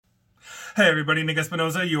Hey everybody, Nick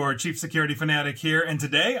Espinosa, your Chief Security Fanatic here, and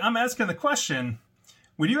today I'm asking the question,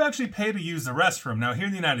 would you actually pay to use the restroom? Now here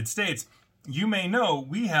in the United States, you may know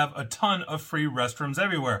we have a ton of free restrooms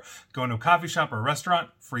everywhere. Going to a coffee shop or a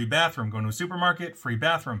restaurant, free bathroom. Going to a supermarket, free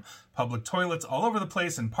bathroom. Public toilets all over the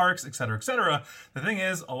place in parks, etc., etc. The thing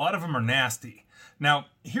is, a lot of them are nasty. Now,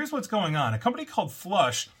 here's what's going on. A company called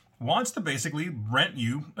Flush wants to basically rent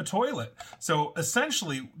you a toilet. So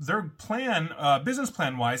essentially, their plan, business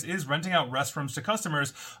plan wise, is renting out restrooms to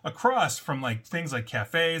customers across from like things like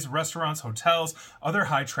cafes, restaurants, hotels, other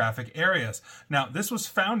high traffic areas. Now, this was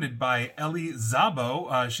founded by Ellie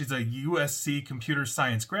Szabo. She's a USC computer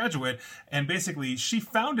science graduate, and basically she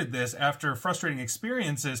founded this after frustrating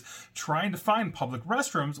experiences trying to find public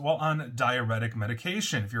restrooms while on diuretic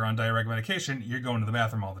medication. If you're on diuretic medication, you're going to the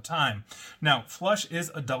bathroom all the time. Now, Flush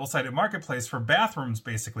is a double-sided marketplace for bathrooms,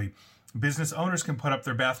 basically. Business owners can put up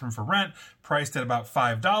their bathroom for rent, priced at about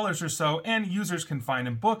 $5 or so, and users can find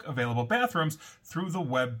and book available bathrooms through the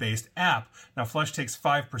web-based app. Now, Flush takes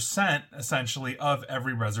 5% essentially of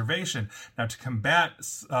every reservation. Now, to combat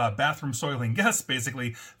bathroom soiling guests,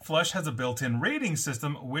 basically, Flush has a built-in rating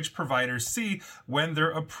system which providers see when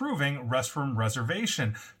they're approving restroom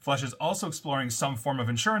reservation. Flush is also exploring some form of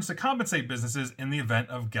insurance to compensate businesses in the event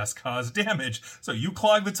of guest-caused damage. So you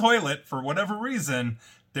clog the toilet for whatever reason,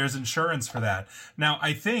 there's insurance for that. Now,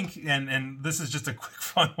 I think, and this is just a quick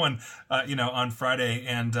fun one, on Friday,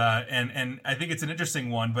 and I think it's an interesting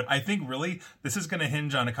one, but I think really this is going to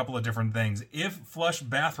hinge on a couple of different things. If Flush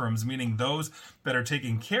bathrooms, meaning those that are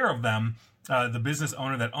taking care of them, the business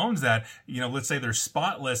owner that owns that, let's say they're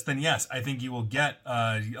spotless, then yes, I think you will get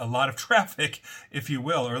a lot of traffic, if you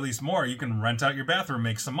will, or at least more. You can rent out your bathroom,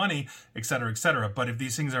 make some money, et cetera, et cetera. But if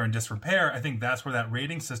these things are in disrepair, I think that's where that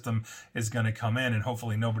rating system is going to come in, and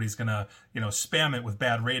hopefully nobody's going to, spam it with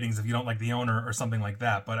bad ratings if you don't like the owner or something like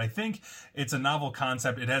that. But I think it's a novel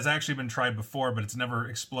concept. It has actually been tried before, but it's never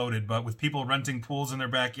exploded. But with people renting pools in their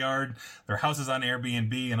backyard, their houses on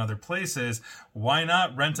Airbnb and other places, why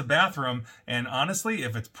not rent a bathroom? And honestly,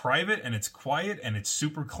 if it's private and it's quiet and it's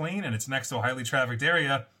super clean and it's next to a highly trafficked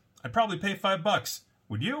area, I'd probably pay $5.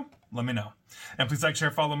 Would you? Let me know. And please like,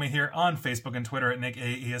 share, follow me here on Facebook and Twitter at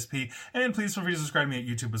NickAESP. And please feel free to subscribe to me at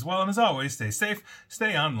YouTube as well. And as always, stay safe,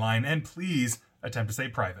 stay online, and please attempt to stay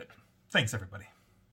private. Thanks, everybody.